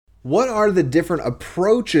What are the different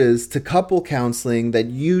approaches to couple counseling that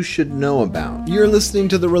you should know about? You're listening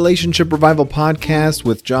to the Relationship Revival Podcast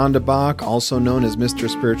with John DeBach, also known as Mr.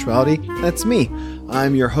 Spirituality. That's me.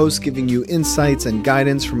 I'm your host, giving you insights and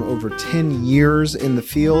guidance from over 10 years in the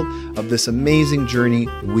field of this amazing journey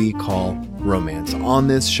we call romance. On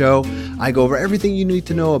this show, I go over everything you need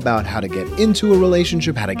to know about how to get into a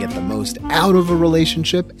relationship, how to get the most out of a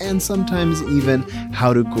relationship, and sometimes even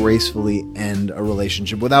how to gracefully end a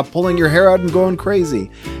relationship without pulling your hair out and going crazy.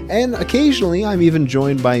 And occasionally, I'm even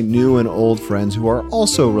joined by new and old friends who are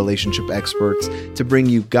also relationship experts to bring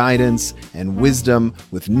you guidance and wisdom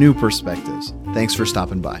with new perspectives. Thanks for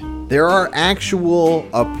stopping by. There are actual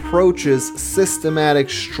approaches, systematic,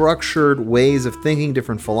 structured ways of thinking,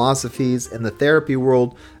 different philosophies. In the therapy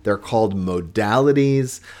world, they're called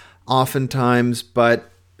modalities oftentimes, but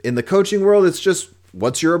in the coaching world, it's just,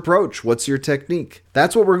 what's your approach? What's your technique?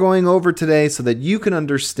 That's what we're going over today so that you can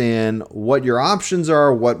understand what your options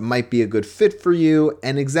are, what might be a good fit for you,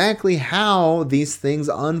 and exactly how these things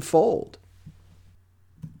unfold.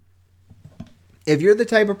 If you're the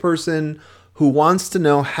type of person who wants to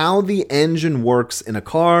know how the engine works in a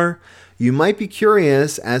car, you might be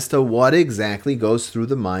curious as to what exactly goes through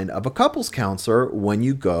the mind of a couples counselor when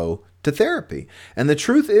you go to therapy. And the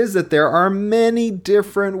truth is that there are many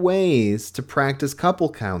different ways to practice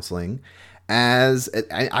couple counseling. As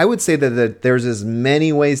I would say that there's as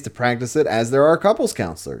many ways to practice it as there are couples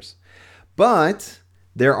counselors. But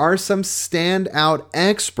there are some standout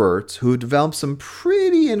experts who develop some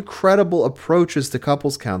pretty incredible approaches to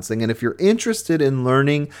couples counseling. And if you're interested in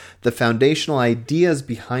learning the foundational ideas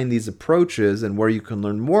behind these approaches and where you can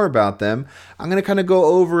learn more about them, I'm going to kind of go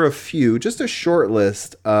over a few, just a short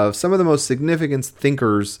list of some of the most significant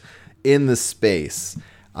thinkers in the space.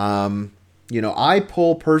 I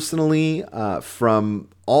pull personally from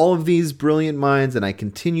all of these brilliant minds, and I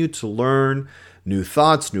continue to learn new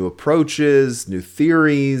thoughts, new approaches, new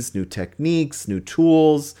theories, new techniques, new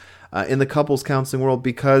tools in the couples counseling world,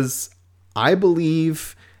 because I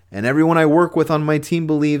believe, and everyone I work with on my team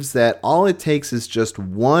believes, that all it takes is just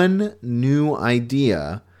one new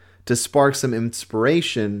idea to spark some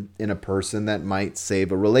inspiration in a person that might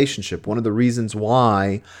save a relationship. One of the reasons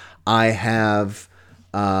why I have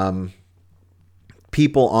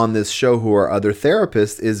people on this show who are other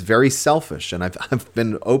therapists is very selfish. And I've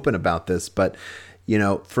been open about this, but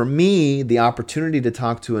for me, the opportunity to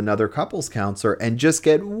talk to another couples counselor and just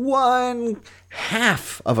get one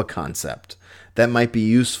half of a concept that might be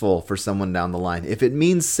useful for someone down the line, if it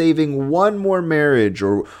means saving one more marriage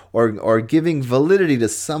or giving validity to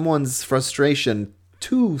someone's frustration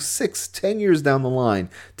 2, 6, 10 years down the line,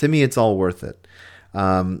 to me, it's all worth it.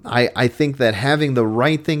 I think that having the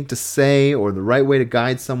right thing to say or the right way to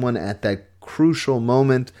guide someone at that crucial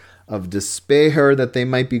moment of despair that they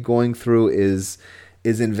might be going through is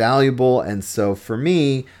invaluable. And so for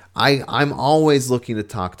me, I'm always looking to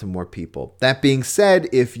talk to more people. That being said,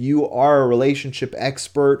 if you are a relationship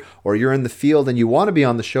expert or you're in the field and you want to be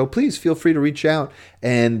on the show, please feel free to reach out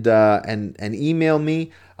and email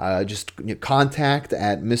me. Just contact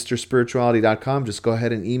at mrspirituality.com. Just go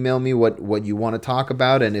ahead and email me what you want to talk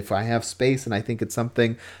about. And if I have space and I think it's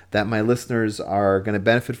something that my listeners are going to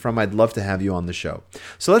benefit from, I'd love to have you on the show.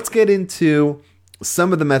 So let's get into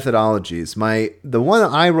some of the methodologies. The one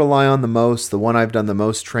I rely on the most, the one I've done the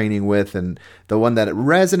most training with, and the one that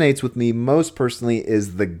resonates with me most personally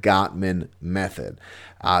is the Gottman method.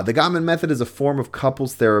 The Gottman method is a form of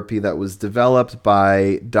couples therapy that was developed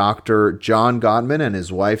by Dr. John Gottman and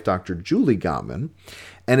his wife, Dr. Julie Gottman.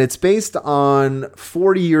 And it's based on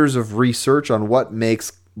 40 years of research on what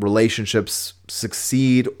makes relationships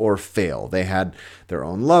succeed or fail. They had their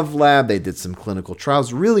own love lab. They did some clinical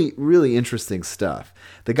trials. Really, really interesting stuff.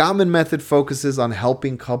 The Gottman method focuses on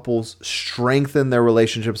helping couples strengthen their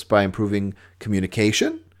relationships by improving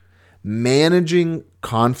communication, managing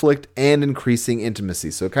conflict, and increasing intimacy.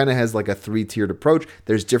 So it kind of has like a 3-tiered approach.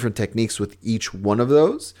 There's different techniques with each one of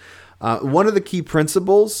those. One of the key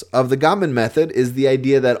principles of the Gottman method is the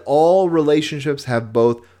idea that all relationships have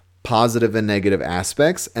both positive and negative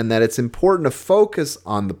aspects, and that it's important to focus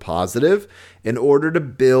on the positive in order to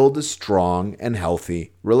build a strong and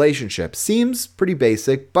healthy relationship. Seems pretty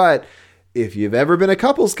basic, but if you've ever been a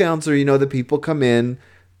couples counselor, you know that people come in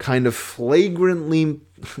kind of flagrantly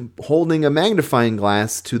holding a magnifying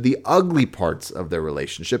glass to the ugly parts of their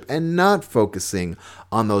relationship and not focusing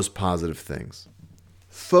on those positive things.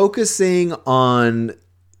 Focusing on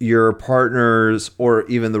your partner's or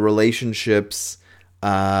even the relationship's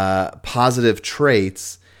positive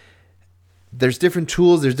traits there's different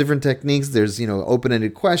tools, there's different techniques, there's,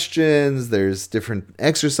 open-ended questions, there's different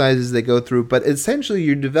exercises they go through, but essentially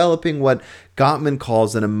you're developing what Gottman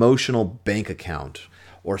calls an emotional bank account,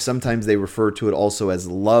 or sometimes they refer to it also as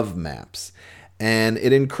love maps. And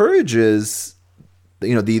it encourages,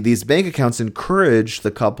 these bank accounts encourage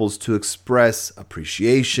the couples to express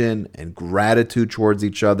appreciation and gratitude towards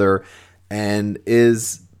each other, and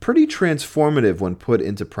is pretty transformative when put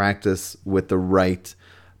into practice with the right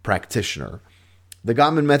practitioner. The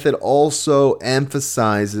Gottman method also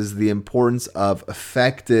emphasizes the importance of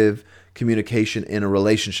effective communication in a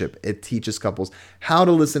relationship. It teaches couples how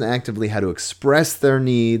to listen actively, how to express their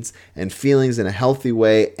needs and feelings in a healthy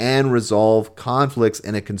way, and resolve conflicts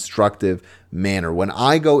in a constructive manner. When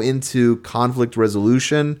I go into conflict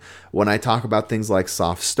resolution, when I talk about things like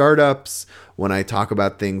soft startups, when I talk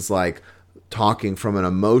about things like talking from an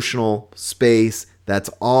emotional space, that's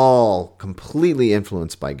all completely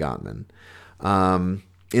influenced by Gottman.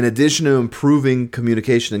 In addition to improving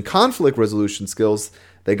communication and conflict resolution skills,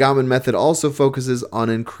 the Gottman method also focuses on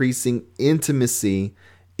increasing intimacy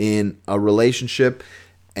in a relationship,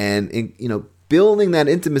 and building that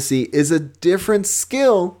intimacy is a different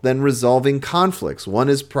skill than resolving conflicts. One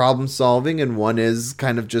is problem solving and one is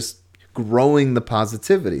kind of just growing the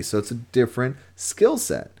positivity. So it's a different skill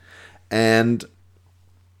set. And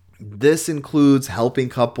this includes helping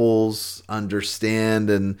couples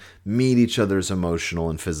understand and meet each other's emotional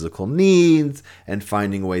and physical needs, and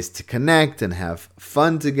finding ways to connect and have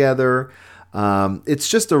fun together. It's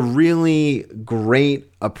just a really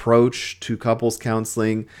great approach to couples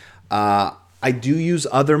counseling. I do use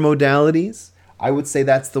other modalities. I would say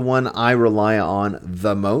that's the one I rely on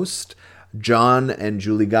the most. John and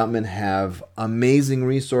Julie Gottman have amazing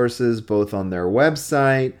resources both on their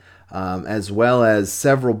website, as well as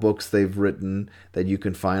several books they've written that you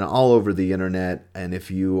can find all over the internet. And if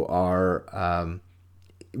you are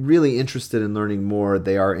really interested in learning more,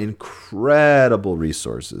 they are incredible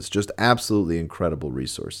resources, just absolutely incredible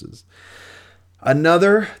resources.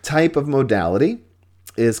 Another type of modality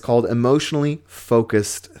is called emotionally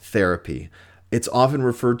focused therapy. It's often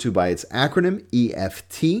referred to by its acronym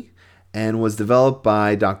EFT, and was developed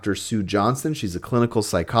by Dr. Sue Johnson. She's a clinical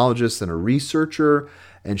psychologist and a researcher,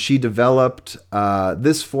 and she developed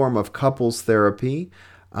this form of couples therapy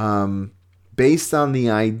based on the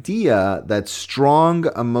idea that strong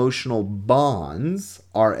emotional bonds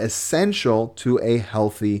are essential to a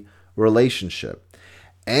healthy relationship,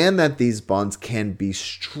 and that these bonds can be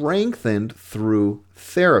strengthened through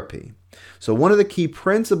therapy. So one of the key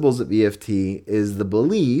principles of EFT is the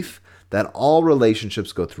belief that all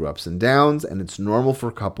relationships go through ups and downs, and it's normal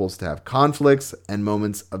for couples to have conflicts and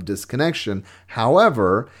moments of disconnection.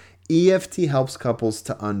 However, EFT helps couples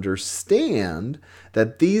to understand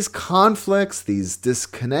that these conflicts, these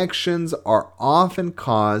disconnections, are often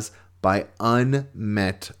caused by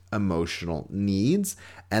unmet emotional needs,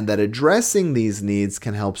 and that addressing these needs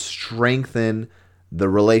can help strengthen the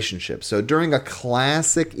relationship. So during a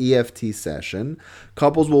classic EFT session,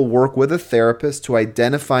 couples will work with a therapist to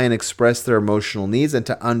identify and express their emotional needs and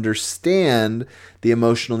to understand the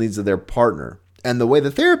emotional needs of their partner. And the way the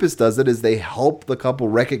therapist does it is they help the couple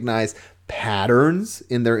recognize patterns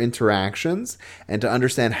in their interactions and to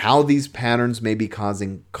understand how these patterns may be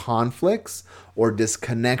causing conflicts or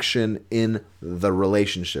disconnection in the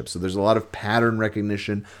relationship. So there's a lot of pattern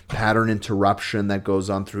recognition, pattern interruption that goes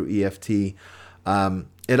on through EFT.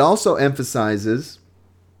 It also emphasizes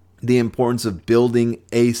the importance of building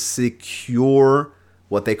a secure,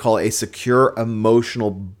 what they call a secure emotional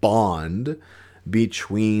bond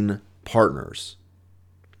between partners.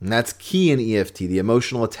 And that's key in EFT. The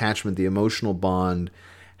emotional attachment, the emotional bond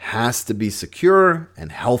has to be secure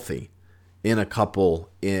and healthy in a couple.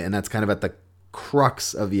 And that's kind of at the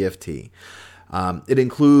crux of EFT. It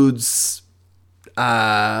includes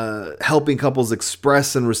helping couples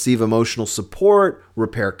express and receive emotional support,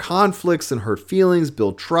 repair conflicts and hurt feelings,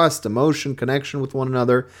 build trust, emotion, connection with one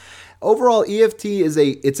another. Overall, EFT is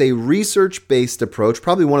a research-based approach,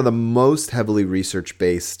 probably one of the most heavily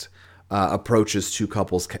research-based approaches to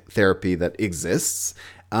couples therapy that exists.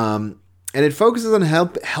 And it focuses on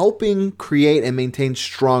helping create and maintain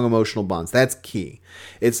strong emotional bonds. That's key.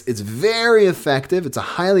 It's very effective. It's a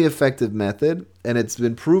highly effective method, and it's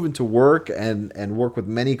been proven to work and work with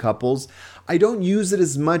many couples. I don't use it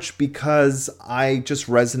as much because I just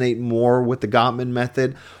resonate more with the Gottman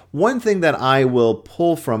method. One thing that I will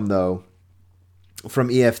pull from, though, from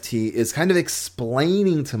EFT is kind of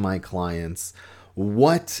explaining to my clients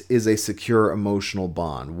what is a secure emotional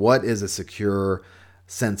bond, what is a secure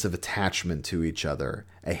sense of attachment to each other,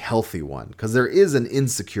 a healthy one, because there is an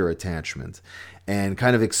insecure attachment, and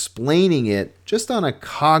kind of explaining it just on a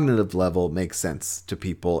cognitive level makes sense to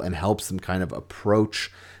people and helps them kind of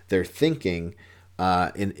approach their thinking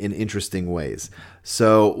in interesting ways.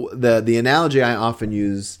 So the analogy I often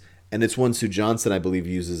use, and it's one Sue Johnson I believe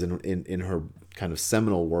uses in her kind of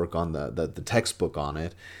seminal work on the textbook on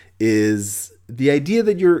it, is the idea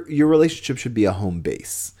that your relationship should be a home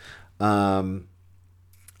base.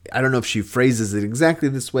 I don't know if she phrases it exactly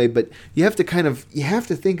this way, but you have to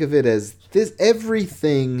think of it as this: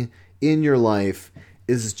 everything in your life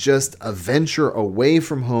is just a venture away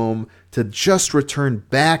from home to just return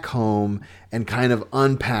back home and kind of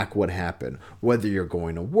unpack what happened. Whether you're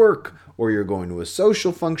going to work or you're going to a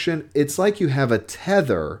social function, it's like you have a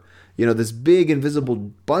tether, this big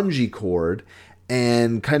invisible bungee cord,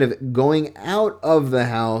 and kind of going out of the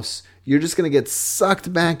house, you're just going to get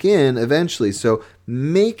sucked back in eventually. So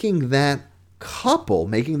making that couple,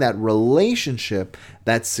 making that relationship,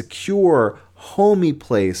 that secure, homey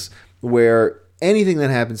place where anything that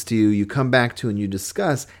happens to you, you come back to and you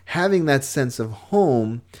discuss, having that sense of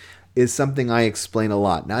home is something I explain a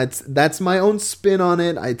lot. Now, that's my own spin on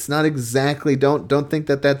it. It's not exactly, don't think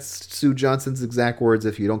that that's Sue Johnson's exact words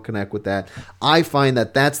if you don't connect with that. I find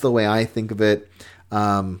that that's the way I think of it.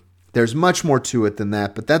 There's much more to it than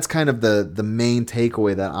that, but that's kind of the main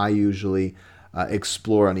takeaway that I usually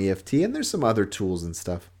explore on EFT, and there's some other tools and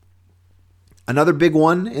stuff. Another big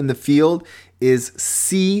one in the field is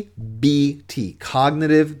CBT,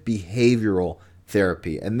 Cognitive Behavioral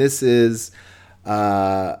Therapy. And this is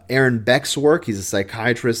Aaron Beck's work. He's a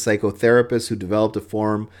psychiatrist, psychotherapist who developed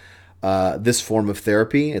this form of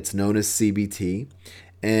therapy. It's known as CBT.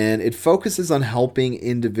 And it focuses on helping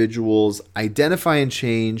individuals identify and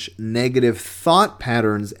change negative thought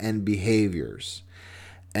patterns and behaviors.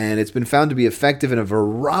 And it's been found to be effective in a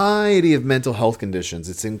variety of mental health conditions.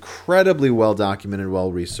 It's incredibly well documented, well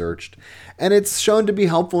researched, and it's shown to be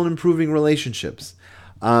helpful in improving relationships.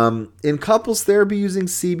 In couples therapy using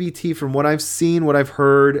CBT, from what I've seen, what I've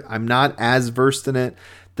heard, I'm not as versed in it,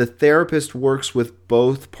 the therapist works with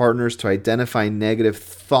both partners to identify negative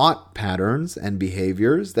thought patterns and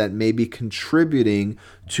behaviors that may be contributing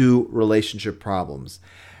to relationship problems.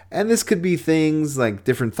 And this could be things like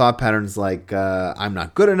different thought patterns like I'm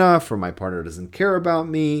not good enough, or my partner doesn't care about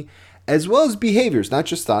me, as well as behaviors, not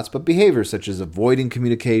just thoughts, but behaviors such as avoiding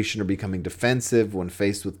communication or becoming defensive when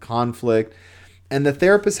faced with conflict. And the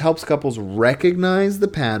therapist helps couples recognize the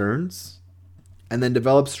patterns and then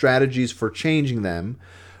develop strategies for changing them,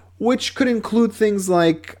 which could include things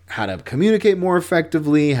like how to communicate more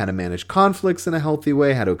effectively, how to manage conflicts in a healthy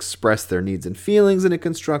way, how to express their needs and feelings in a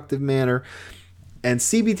constructive manner. And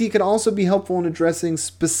CBT can also be helpful in addressing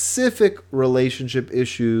specific relationship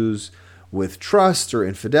issues with trust or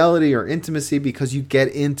infidelity or intimacy, because you get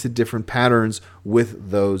into different patterns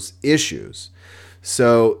with those issues.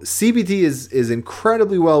 So CBT is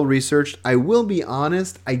incredibly well researched. I will be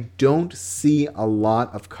honest, I don't see a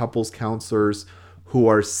lot of couples counselors who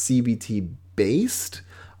are CBT based.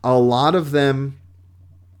 A lot of them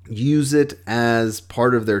use it as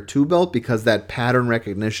part of their tool belt because that pattern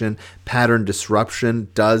recognition, pattern disruption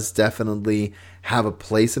does definitely have a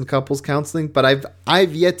place in couples counseling. But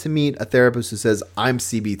I've yet to meet a therapist who says, I'm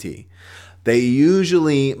CBT.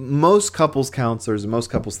 Most couples counselors, most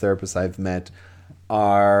couples therapists I've met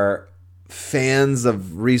are fans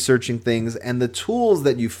of researching things, and the tools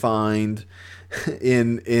that you find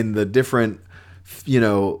in the different,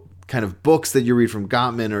 kind of books that you read from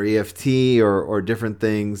Gottman or EFT or different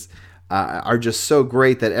things are just so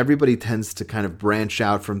great that everybody tends to kind of branch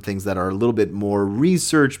out from things that are a little bit more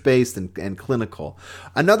research-based and clinical.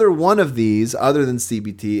 Another one of these, other than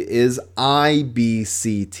CBT, is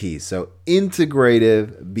IBCT, so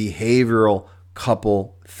Integrative Behavioral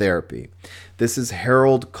Couple Therapy. This is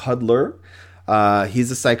Harold Kudler. He's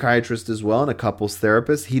a psychiatrist as well and a couples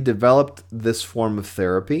therapist. He developed this form of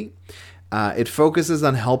therapy. It focuses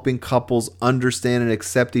on helping couples understand and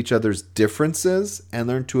accept each other's differences and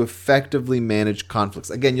learn to effectively manage conflicts.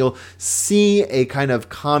 Again, you'll see a kind of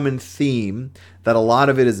common theme that a lot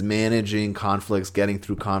of it is managing conflicts, getting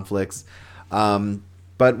through conflicts.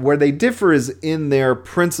 But where they differ is in their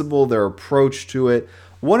principle, their approach to it.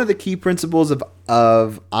 One of the key principles of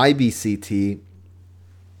IBCT,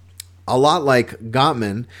 a lot like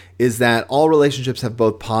Gottman, is that all relationships have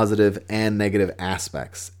both positive and negative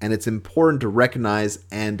aspects. And it's important to recognize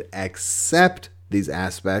and accept these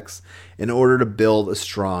aspects in order to build a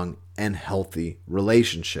strong and healthy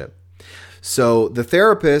relationship. So the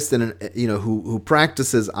therapist who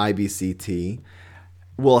practices IBCT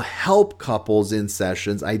will help couples in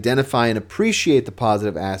sessions identify and appreciate the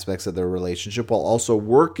positive aspects of their relationship while also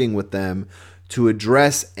working with them to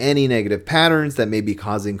address any negative patterns that may be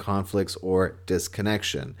causing conflicts or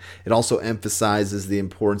disconnection. It also emphasizes the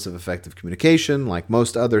importance of effective communication, like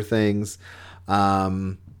most other things.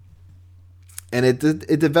 And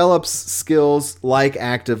it develops skills like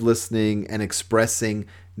active listening and expressing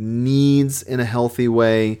needs in a healthy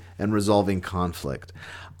way and resolving conflict.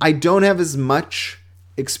 I don't have as much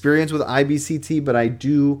experience with IBCT, but I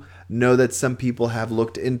do know that some people have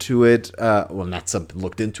looked into it.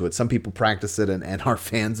 Some people practice it and are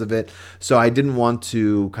fans of it. So I didn't want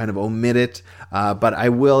to kind of omit it, but I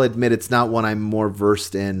will admit it's not one I'm more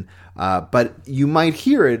versed in. But you might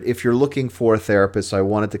hear it if you're looking for a therapist. So I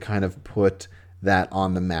wanted to kind of put that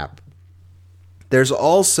on the map. There's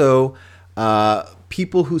also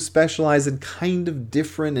people who specialize in kind of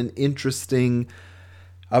different and interesting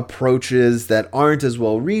approaches that aren't as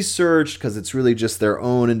well researched because it's really just their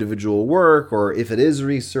own individual work, or if it is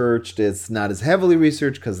researched, it's not as heavily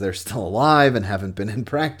researched because they're still alive and haven't been in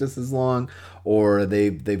practice as long, or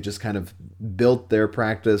they've just kind of built their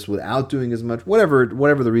practice without doing as much, whatever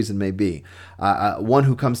the reason may be. One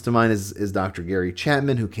who comes to mind is Dr. Gary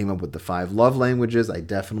Chapman, who came up with the 5 love languages. I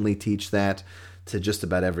definitely teach that to just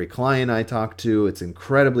about every client I talk to. It's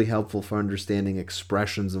incredibly helpful for understanding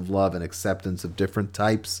expressions of love and acceptance of different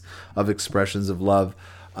types of expressions of love.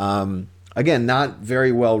 Again, not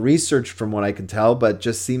very well researched from what I can tell, but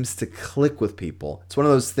just seems to click with people. It's one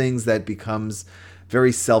of those things that becomes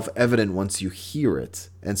very self-evident once you hear it.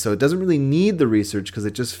 And so it doesn't really need the research because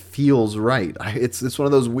it just feels right. It's one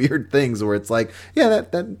of those weird things where it's like, yeah,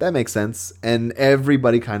 that makes sense. And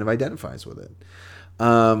everybody kind of identifies with it.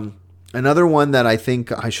 Another one that I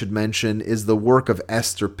think I should mention is the work of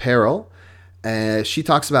Esther Perel. She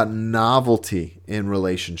talks about novelty in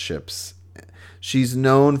relationships. She's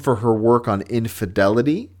known for her work on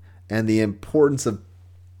infidelity and the importance of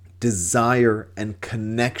desire and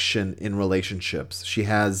connection in relationships. She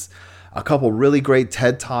has a couple really great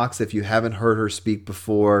TED Talks. If you haven't heard her speak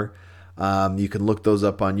before, you can look those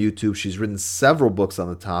up on YouTube. She's written several books on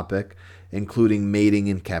the topic, including Mating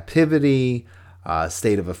in Captivity,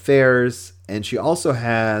 State of Affairs, and she also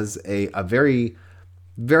has a very,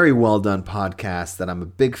 very well done podcast that I'm a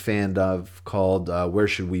big fan of called Where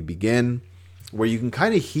Should We Begin, where you can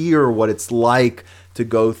kind of hear what it's like to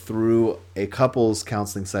go through a couples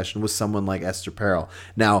counseling session with someone like Esther Perel.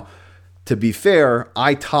 Now, to be fair,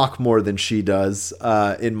 I talk more than she does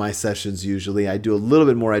in my sessions usually. I do a little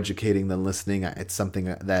bit more educating than listening. It's something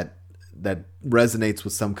that resonates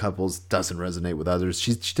with some couples, doesn't resonate with others.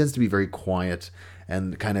 She tends to be very quiet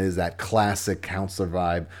and kind of is that classic counselor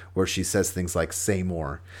vibe where she says things like "say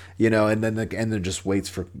more," and then just waits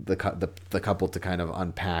for the couple to kind of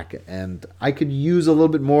unpack. And I could use a little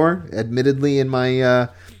bit more, admittedly, in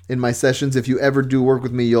my sessions. If you ever do work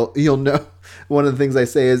with me, you'll know one of the things I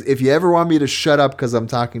say is, if you ever want me to shut up because I'm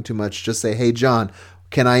talking too much, just say, "Hey, John,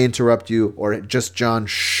 can I interrupt you?" Or just, "John,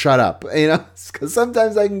 shut up." Because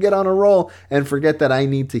sometimes I can get on a roll and forget that I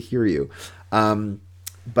need to hear you.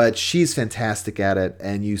 But she's fantastic at it.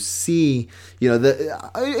 And you see,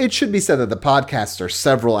 it should be said that the podcasts are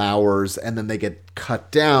several hours and then they get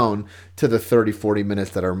cut down to the 30, 40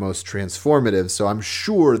 minutes that are most transformative. So I'm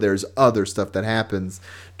sure there's other stuff that happens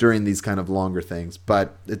during these kind of longer things,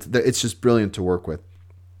 but it's just brilliant to work with.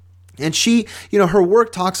 And she, her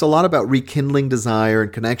work talks a lot about rekindling desire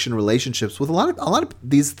and connection relationships with a lot of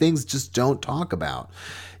these things just don't talk about.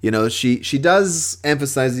 She does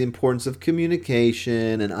emphasize the importance of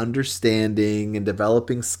communication and understanding and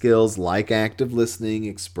developing skills like active listening,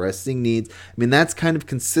 expressing needs. I mean, that's kind of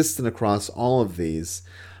consistent across all of these.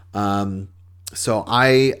 But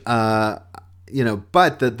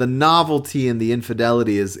the novelty and the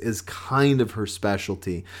infidelity is kind of her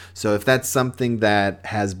specialty. So if that's something that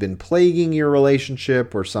has been plaguing your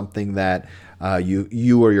relationship or something that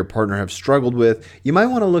you or your partner have struggled with, you might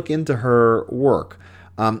want to look into her work.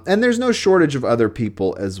 And there's no shortage of other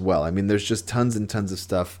people as well. I mean, there's just tons and tons of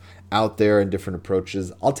stuff out there and different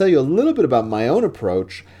approaches. I'll tell you a little bit about my own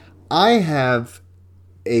approach. I have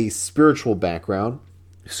a spiritual background,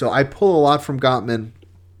 so I pull a lot from Gottman.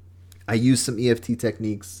 I use some EFT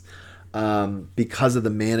techniques because of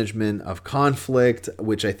the management of conflict,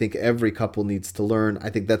 which I think every couple needs to learn.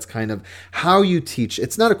 I think that's kind of how you teach.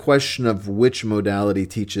 It's not a question of which modality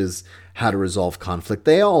teaches how to resolve conflict.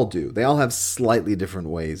 They all do. They all have slightly different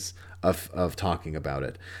ways of talking about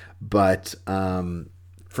it. But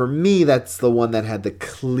for me, that's the one that had the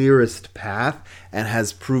clearest path and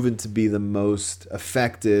has proven to be the most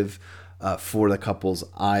effective for the couples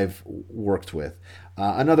I've worked with.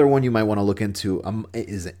 Another one you might want to look into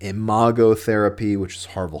is imago therapy, which is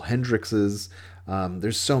Harville Hendrix's.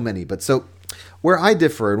 There's so many. But so where I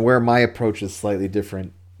differ and where my approach is slightly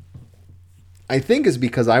different, I think is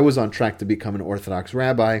because I was on track to become an Orthodox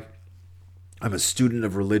rabbi. I'm a student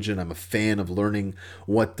of religion. I'm a fan of learning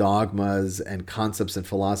what dogmas and concepts and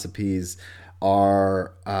philosophies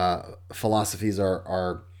are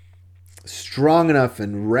strong enough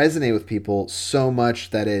and resonate with people so much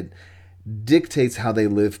that it dictates how they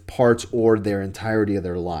live parts or their entirety of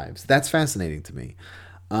their lives. That's fascinating to me.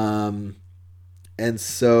 And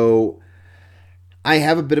so I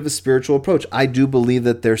have a bit of a spiritual approach. I do believe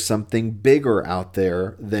that there's something bigger out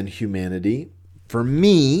there than humanity. For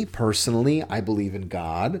me, personally, I believe in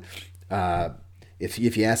God. If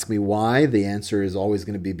you ask me why, the answer is always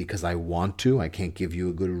going to be because I want to. I can't give you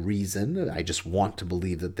a good reason. I just want to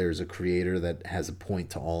believe that there's a creator that has a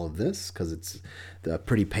point to all of this, because it's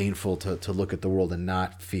pretty painful to look at the world and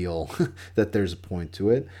not feel that there's a point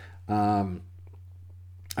to it.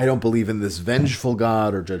 I don't believe in this vengeful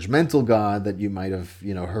God or judgmental God that you might have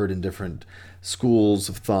heard in different schools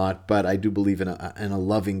of thought, but I do believe in a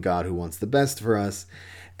loving God who wants the best for us.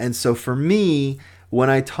 And so for me, when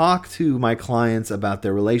I talk to my clients about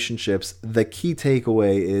their relationships, the key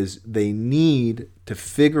takeaway is they need to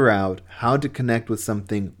figure out how to connect with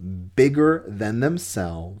something bigger than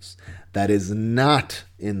themselves that is not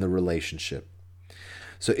in the relationship.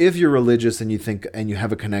 So if you're religious and you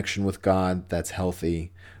have a connection with God that's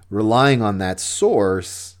healthy, relying on that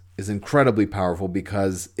source is incredibly powerful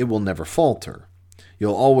because it will never falter.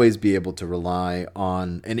 You'll always be able to rely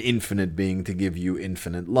on an infinite being to give you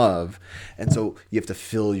infinite love. And so you have to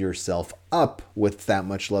fill yourself up with that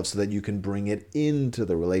much love so that you can bring it into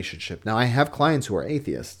the relationship. Now, I have clients who are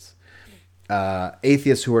atheists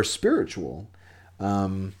who are spiritual,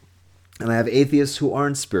 and I have atheists who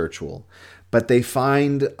aren't spiritual, but they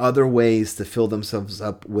find other ways to fill themselves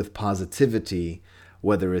up with positivity,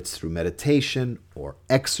 whether it's through meditation or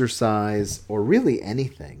exercise or really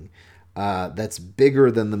anything that's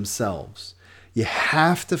bigger than themselves. You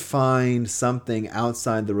have to find something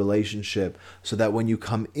outside the relationship so that when you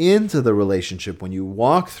come into the relationship, when you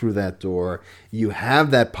walk through that door, you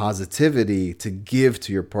have that positivity to give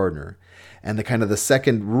to your partner. And the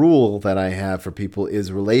second rule that I have for people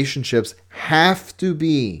is relationships have to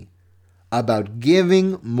be about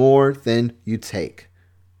giving more than you take.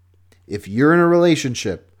 If you're in a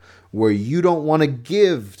relationship where you don't want to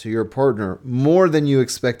give to your partner more than you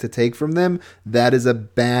expect to take from them, that is a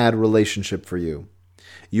bad relationship for you.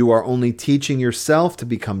 You are only teaching yourself to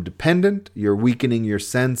become dependent. You're weakening your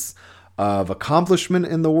sense of accomplishment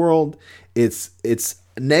in the world. It's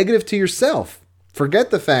negative to yourself. Forget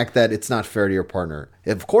the fact that it's not fair to your partner.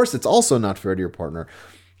 Of course, it's also not fair to your partner.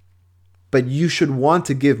 But you should want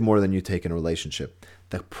to give more than you take in a relationship.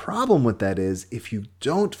 The problem with that is if you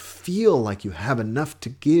don't feel like you have enough to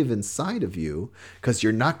give inside of you because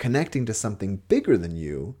you're not connecting to something bigger than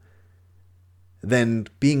you, then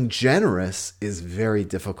being generous is very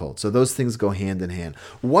difficult. So those things go hand in hand.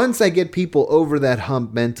 Once I get people over that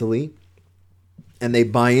hump mentally and they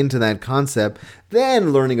buy into that concept,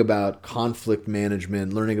 then learning about conflict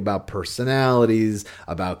management, learning about personalities,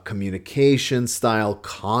 about communication style,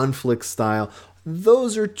 conflict style,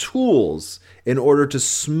 those are tools in order to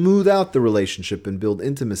smooth out the relationship and build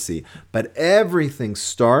intimacy. But everything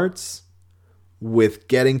starts with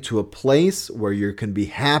getting to a place where you can be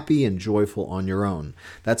happy and joyful on your own.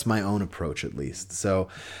 That's my own approach, at least. So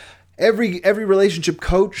every relationship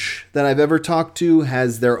coach that I've ever talked to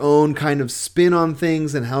has their own kind of spin on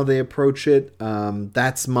things and how they approach it.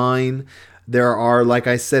 That's mine. There are, like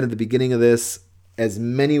I said at the beginning of this, as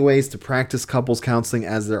many ways to practice couples counseling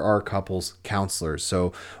as there are couples counselors.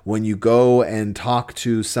 So when you go and talk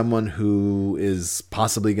to someone who is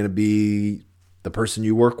possibly going to be the person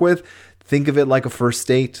you work with, think of it like a first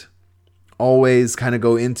date. Always kind of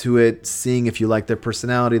go into it seeing if you like their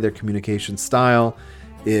personality, their communication style.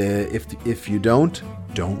 If you don't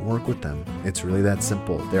work with them. It's really that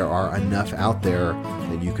simple. There are enough out there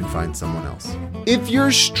that you can find someone else. If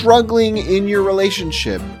you're struggling in your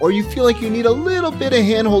relationship, or you feel like you need a little bit of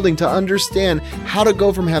handholding to understand how to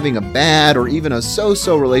go from having a bad or even a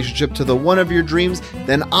so-so relationship to the one of your dreams,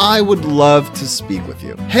 then I would love to speak with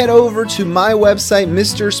you. Head over to my website,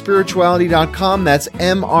 mrspirituality.com. That's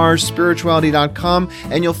mrspirituality.com,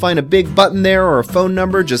 and you'll find a big button there or a phone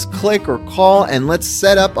number. Just click or call and let's set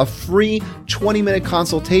set up a free 20-minute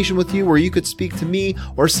consultation with you where you could speak to me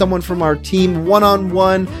or someone from our team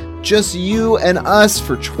one-on-one, just you and us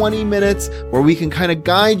for 20 minutes, where we can kind of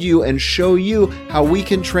guide you and show you how we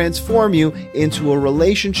can transform you into a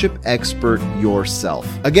relationship expert yourself.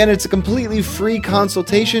 Again, it's a completely free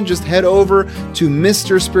consultation. Just head over to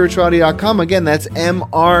mrspirituality.com. Again, that's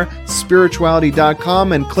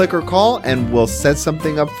mrspirituality.com, and click or call, and we'll set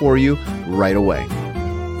something up for you right away.